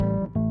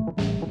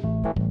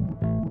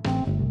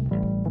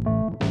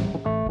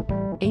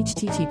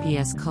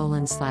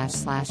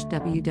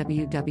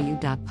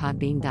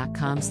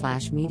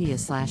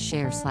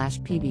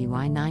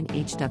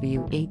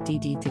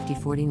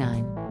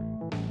https://www.podbean.com/media/share/pby9hw8dd5049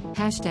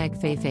 Hashtag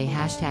Feifei,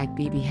 hashtag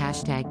Bibi,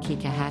 hashtag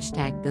Kika,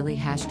 hashtag Billy,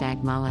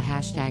 hashtag Mala,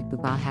 hashtag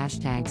Buba,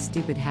 hashtag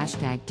Stupid,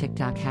 hashtag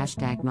TikTok,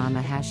 hashtag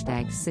Mama,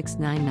 hashtag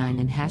 699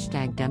 and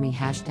hashtag Dummy,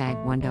 hashtag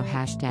Wendo,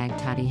 hashtag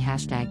Toddy,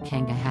 hashtag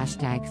Kanga,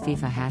 hashtag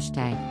FIFA,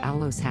 hashtag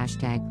Aulos,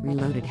 hashtag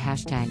Reloaded,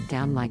 hashtag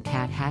Down Like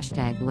Cat,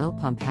 hashtag Lil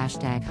Pump,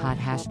 hashtag Hot,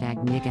 hashtag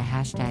Nigga,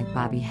 hashtag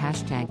Bobby,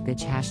 hashtag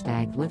Bitch,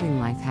 hashtag Living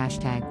Life,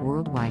 hashtag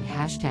Worldwide,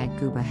 hashtag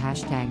Gooba,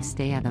 hashtag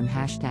Stay Adam,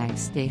 hashtag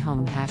Stay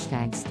Home,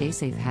 hashtag Stay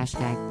Safe,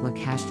 hashtag Look,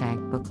 hashtag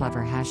Book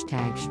Lover,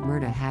 hashtag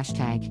Shmurda,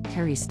 hashtag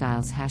Harry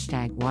Styles,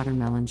 hashtag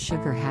Watermelon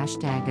Sugar,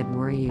 hashtag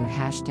Adworyu,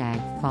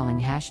 hashtag Falling,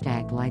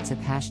 hashtag Lights Up,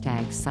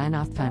 hashtag Sign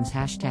Off Times,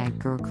 hashtag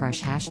Girl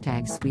Crush,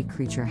 hashtag Sweet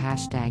Creature,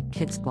 hashtag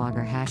Kids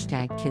Blogger,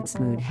 hashtag Kids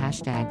Mood,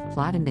 hashtag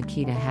Vlad and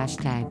Nikita,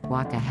 hashtag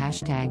Waka,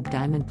 hashtag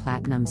Diamond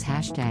Platinums,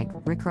 hashtag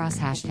Rick Ross,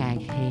 hashtag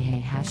Hey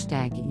Hey,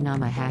 hashtag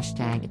Inama,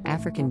 hashtag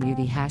African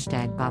Beauty,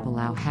 hashtag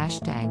Babalao,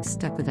 hashtag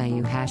Stuck With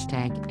IU,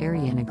 hashtag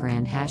Ariana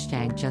Grande,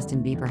 hashtag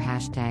Justin Bieber,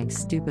 hashtag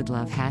Stupid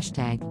Love,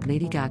 hashtag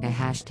Lady Gaga,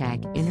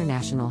 hashtag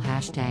International,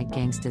 hashtag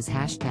Gangstas,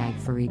 hashtag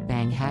Farid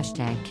Bang,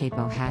 hashtag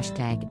Capo,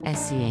 hashtag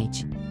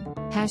SCH.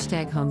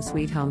 Hashtag Home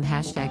Sweet Home,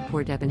 hashtag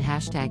Poor Devon,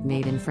 hashtag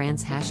Made in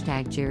France,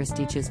 hashtag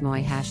Jaristiches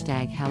Moy,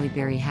 hashtag Halle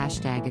Berry,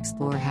 hashtag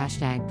Explore,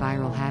 hashtag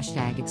Viral,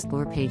 hashtag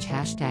Explore Page,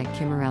 hashtag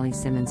Kimberly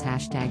Simmons,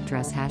 hashtag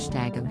Dress,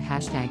 hashtag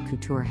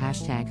Couture,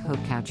 hashtag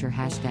Haute Couture,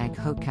 hashtag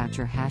Haute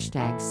Couture,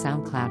 hashtag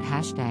SoundCloud,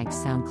 hashtag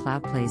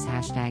SoundCloud Plays,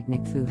 hashtag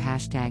Nick Fu,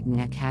 hashtag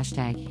Neck,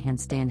 hashtag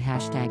Handstand,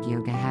 hashtag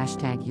Yoga,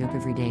 hashtag Yoga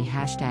Everyday,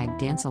 hashtag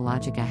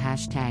Danceologica,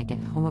 hashtag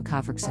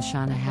Homocoverk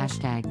Sashana,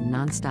 hashtag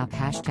Nonstop,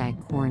 hashtag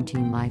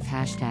Quarantine Life,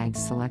 hashtag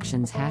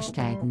Selections,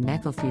 hashtag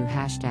Necklefew,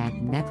 hashtag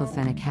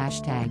Necklefenic,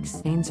 hashtag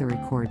Sainza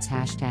Records,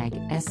 hashtag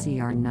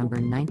SCR number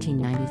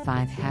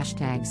 1995,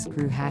 hashtag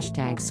Screw,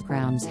 hashtag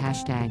Scrounds,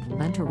 hashtag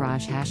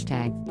Lentourage,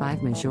 hashtag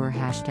 5 Major,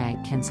 hashtag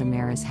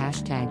Kensamaras,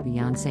 hashtag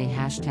Beyonce,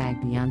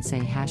 hashtag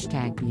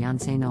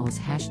Beyonce Knowles,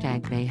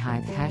 hashtag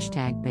Bayhive,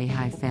 hashtag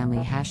Bayhive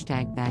Family,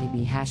 hashtag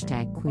Baddie,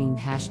 hashtag Queen,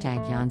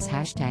 hashtag Yans,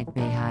 hashtag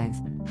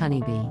Bayhive,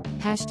 Honeybee,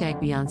 hashtag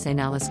Beyonce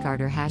Nala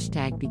Carter,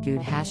 hashtag Be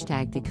Good,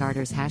 hashtag The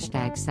Carters,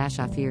 hashtag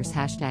Sasha Fierce,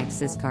 hashtag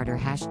Sis Carter,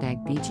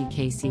 hashtag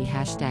BGKC,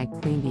 hashtag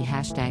Queen Bee,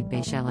 hashtag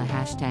Bayshella,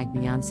 hashtag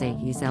Beyonce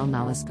Giselle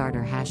Nala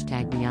Carter,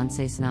 hashtag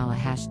Beyonce Snala,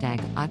 hashtag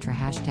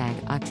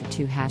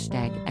Atra2,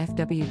 hashtag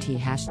FWT,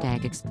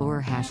 hashtag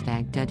Explorer,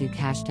 hashtag Duduk,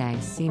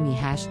 hashtag See Me,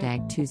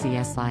 hashtag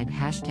 2ZS Slide,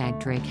 hashtag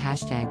Drake,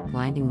 hashtag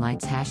Blinding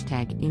Lights,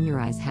 hashtag In Your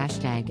Eyes,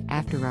 hashtag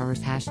After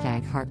Hours,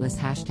 hashtag Heartless,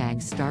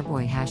 hashtag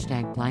Starboy,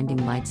 hashtag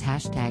Blinding Lights,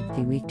 hashtag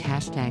The Week,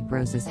 hashtag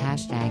Roses,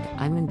 hashtag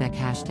Imanbek,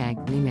 hashtag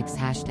Remix,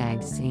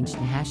 hashtag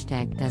Sainchton,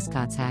 hashtag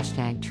Descots,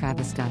 hashtag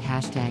Travis Scott,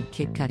 hashtag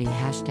Kid Cudi,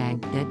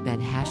 hashtag Deadbed,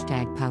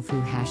 hashtag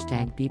Paufu,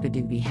 hashtag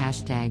Bibadoobie,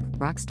 hashtag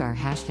Rockstar,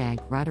 hashtag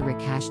Roderick,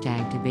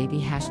 hashtag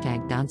DaBaby,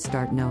 hashtag Don't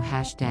Start No,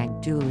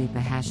 hashtag Dua Lipa,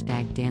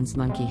 hashtag Dance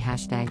Monkey,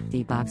 hashtag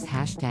TheBox,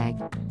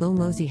 hashtag Lil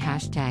Mosey,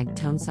 hashtag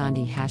Tone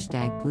Sandi,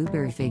 hashtag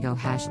Blueberry Fago,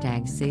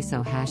 hashtag Say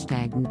So,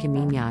 hashtag Nicki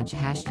Minaj,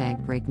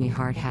 hashtag Break Me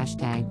Heart,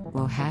 hashtag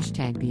Whoa,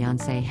 hashtag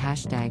Beyonce,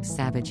 hashtag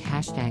Savage,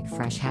 hashtag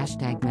Fresh,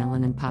 hashtag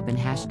Melanin Poppin',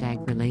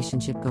 hashtag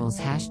Relationship Goals,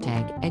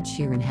 hashtag Ed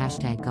Sheeran,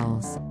 hashtag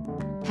Goals.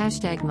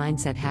 Hashtag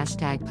Mindset,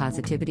 hashtag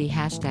Positivity,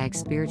 hashtag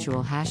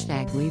Spiritual,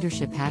 hashtag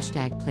Leadership,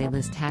 hashtag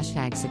Playlist,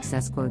 hashtag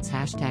Success Quotes,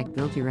 hashtag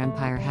Build Your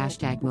Empire,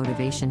 hashtag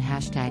Motivation,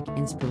 hashtag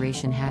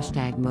Inspiration,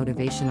 hashtag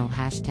Motivational,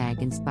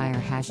 hashtag Inspire,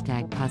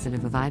 hashtag Positive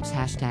Vibes,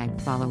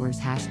 hashtag Followers,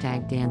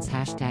 hashtag Dance,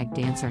 hashtag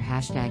Dancer,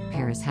 hashtag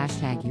Paris,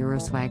 hashtag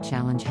Euroswag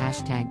Challenge,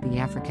 hashtag Be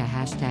Africa,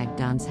 hashtag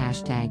Dance,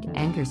 hashtag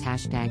Angers,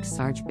 hashtag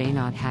Sarge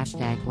Baynod,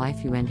 hashtag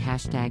Life UN,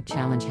 hashtag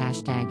Challenge,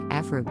 hashtag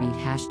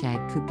Afrobeat,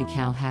 hashtag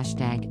Kupical,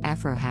 hashtag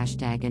Afro,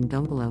 hashtag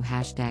Ndongolo,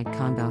 hashtag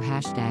Congo,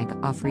 hashtag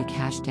Afrique,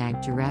 hashtag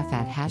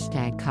Girafat,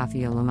 hashtag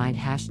Coffee Olamide,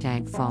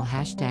 hashtag Fall,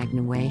 hashtag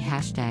Nue,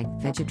 hashtag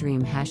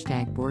Vegadream,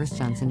 hashtag Boris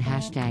Johnson,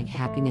 hashtag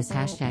Happiness,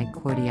 hashtag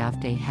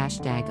Quotiafde,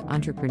 hashtag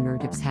Entrepreneur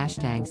Tips,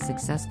 hashtag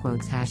Success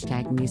Quotes,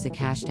 hashtag Music,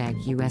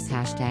 hashtag US,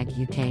 hashtag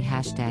UK,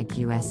 hashtag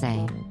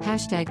USA,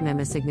 hashtag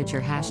Mema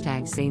Signature,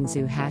 hashtag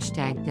Zainzu,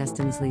 hashtag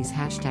Destinsleys,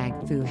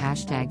 hashtag Fu,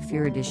 hashtag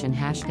Fear Edition,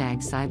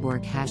 hashtag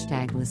Cyborg,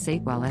 hashtag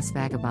Lesatewell S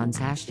Vagabonds,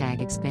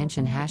 hashtag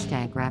Expansion,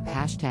 hashtag Rap,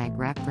 hashtag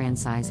Rap Brand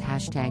Size,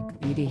 hashtag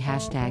Beauty,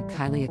 hashtag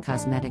Kylie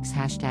Cosmetics,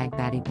 hashtag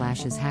Baddie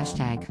Blashes,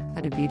 hashtag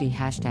Huda Beauty,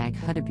 hashtag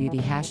Huda Beauty,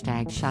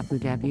 hashtag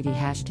Shapuda Beauty,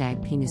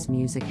 hashtag Penis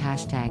Music,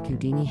 hashtag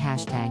Houdini,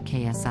 hashtag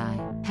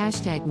KSI.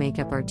 Hashtag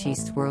makeup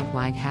artists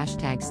worldwide.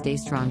 Hashtag stay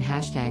strong.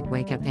 Hashtag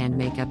wake up and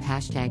makeup.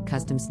 Hashtag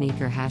custom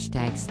sneaker.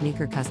 Hashtag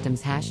sneaker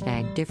customs.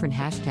 Hashtag different.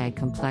 Hashtag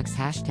complex.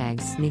 Hashtag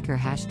sneaker.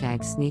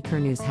 Hashtag sneaker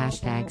news.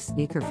 Hashtag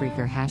sneaker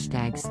freaker.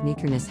 Hashtag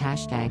sneakerness.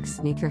 Hashtag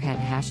sneakerhead.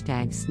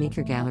 Hashtag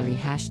sneaker gallery.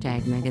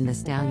 Hashtag Megan Thee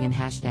Stallion.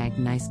 Hashtag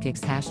nice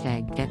kicks.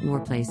 Hashtag get more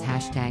plays.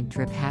 Hashtag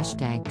drip.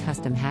 Hashtag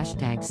custom.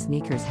 Hashtag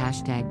sneakers.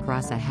 Hashtag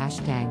grasa.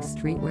 Hashtag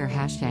streetwear.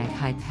 Hashtag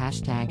hype.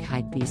 Hashtag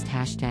hype beast.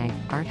 Hashtag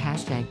art.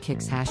 Hashtag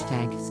kicks.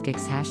 Hashtag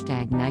skicks.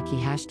 Hashtag Nike.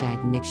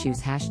 Hashtag Nick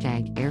shoes.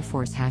 Hashtag Air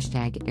Force.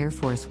 Hashtag Air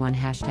Force One.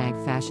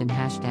 Hashtag fashion.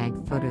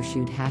 Hashtag photo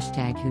shoot.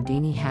 Hashtag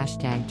Houdini.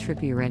 Hashtag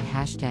trippy red.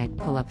 Hashtag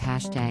pull up.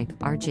 Hashtag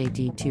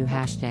RJD2.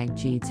 Hashtag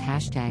Jeeds.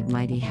 Hashtag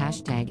mighty.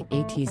 Hashtag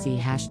ATZ.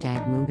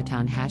 Hashtag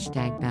Moombaton.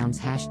 Hashtag bounce.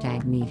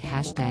 Hashtag neat.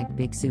 Hashtag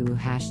big zoo.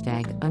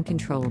 Hashtag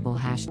uncontrollable.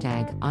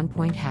 Hashtag on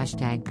point.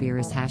 Hashtag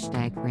Beerus.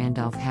 Hashtag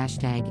Randolph.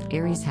 Hashtag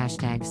Aries.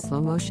 Hashtag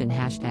slow motion.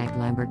 Hashtag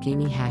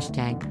Lamborghini.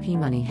 Hashtag P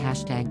money.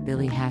 Hashtag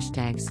Billy.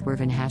 Hashtag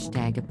swervin.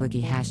 Hashtag a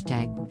boogie.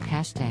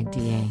 Hashtag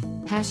DA.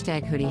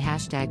 Hashtag hoodie.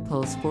 Hashtag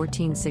pulse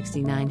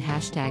 1469.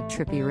 Hashtag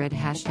trippy red.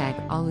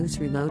 Hashtag alus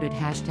reloaded.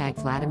 Hashtag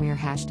Vladimir.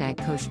 Hashtag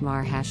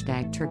Koshmar.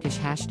 Hashtag Turkish.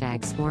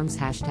 Hashtag swarms.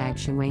 Hashtag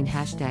Shinwain.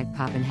 Hashtag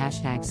poppin.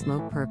 Hashtag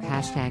smoke perp.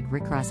 Hashtag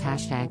Rick Ross.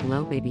 Hashtag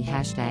low baby.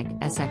 Hashtag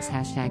SX.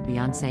 Hashtag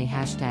Beyonce.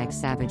 Hashtag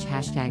savage.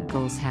 Hashtag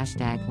goals.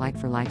 Hashtag like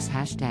for likes.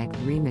 Hashtag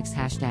remix.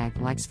 Hashtag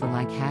likes for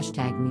like.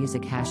 Hashtag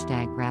music.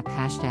 Hashtag rap.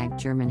 Hashtag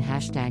German.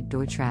 Hashtag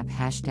Deutschrap.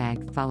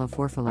 Hashtag follow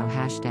for follow.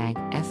 Hashtag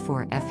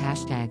F4F.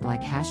 Hashtag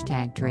like.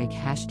 Hashtag Drake.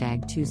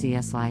 Hashtag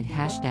 2ZS slide.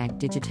 Hashtag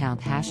digital.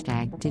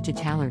 Hashtag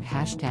digitalert.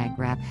 Hashtag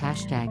rap.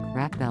 Hashtag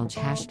rap belge.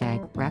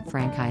 Hashtag rap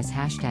franchise.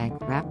 Hashtag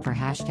rap for.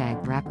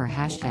 Hashtag rapper.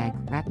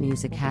 Hashtag rap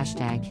music.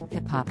 Hashtag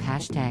hip hop.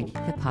 Hashtag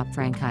hip hop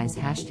franchise.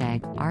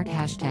 Hashtag art.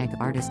 Hashtag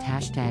artist.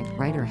 Hashtag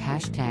writer.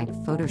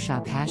 Hashtag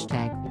Photoshop.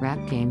 Hashtag rap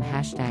game.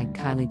 Hashtag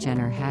Kylie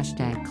Jenner.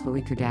 Hashtag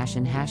Khloe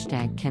Kardashian.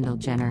 Hashtag Kendall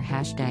Jenner.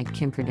 Hashtag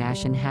Kim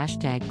Kardashian.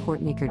 Hashtag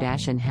Kourtney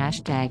Kardashian.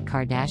 Hashtag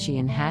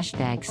Kardashian.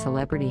 Hashtag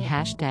celebrity.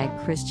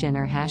 Hashtag Kris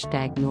Jenner.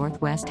 Hashtag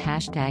Northwest.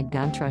 Hashtag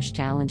Guntrush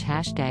Challenge.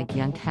 Hashtag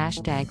Young.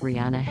 Hashtag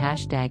Rihanna.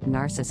 Hashtag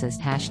narcissist.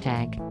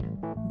 Hashtag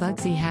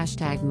Bugsy.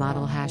 Hashtag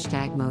model.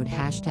 Hashtag mode.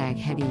 Hashtag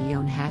Hetty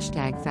Yon.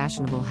 Hashtag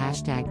fashionable.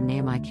 Hashtag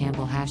Naomi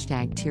Campbell.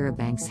 Hashtag Tyra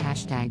Banks.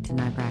 Hashtag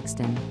Tanai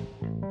Braxton.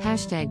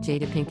 Hashtag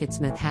Jada Pinkett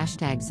Smith.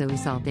 Hashtag Zoe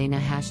Saldana.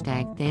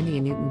 Hashtag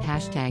Thandia Newton.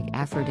 Hashtag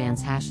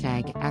Afrodance.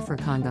 Hashtag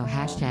Afrocongo.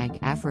 Hashtag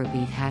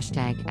Afrobeat.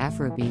 Hashtag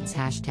Afrobeats.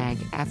 Hashtag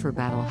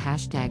Afrobattle.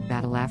 Hashtag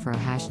Battle Afro.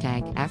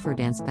 Hashtag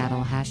Afrodance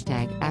Battle.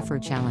 Hashtag Afro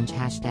Challenge.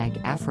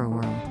 Hashtag Afro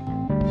World.